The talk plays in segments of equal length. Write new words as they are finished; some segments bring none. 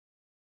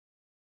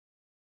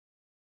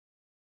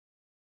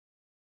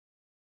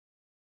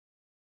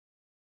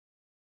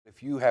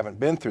If you haven't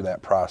been through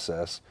that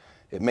process,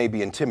 it may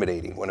be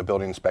intimidating when a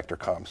building inspector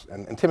comes.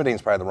 And intimidating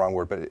is probably the wrong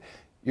word, but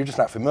you're just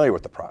not familiar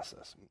with the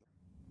process.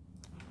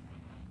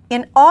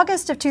 In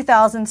August of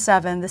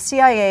 2007, the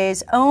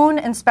CIA's own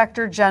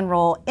Inspector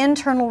General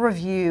internal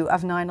review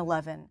of 9/11.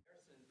 Syndrome,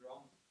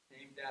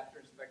 named after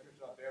Inspector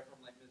Joubert from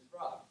Les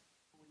Miserables,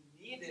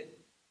 who needed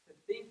to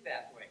think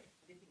that way.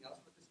 Anything else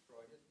would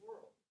destroy his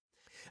world.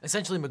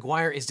 Essentially,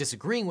 McGuire is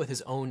disagreeing with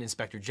his own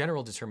Inspector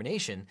General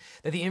determination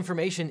that the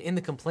information in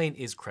the complaint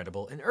is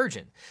credible and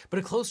urgent. But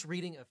a close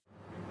reading of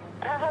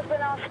Her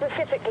husband asked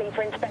specifically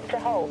for Inspector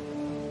Holt.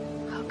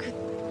 How could...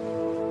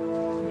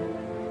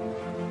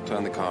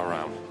 Turn the car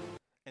around.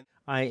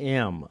 I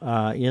am.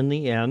 In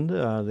the end,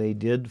 they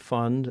did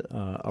fund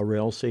a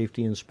rail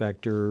safety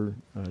inspector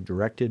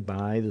directed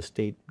by the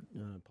state.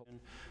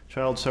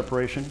 Child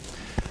separation.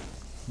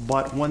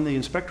 But when the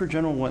Inspector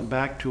General went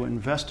back to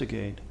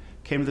investigate,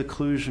 came to the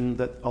conclusion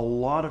that a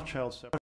lot of child separation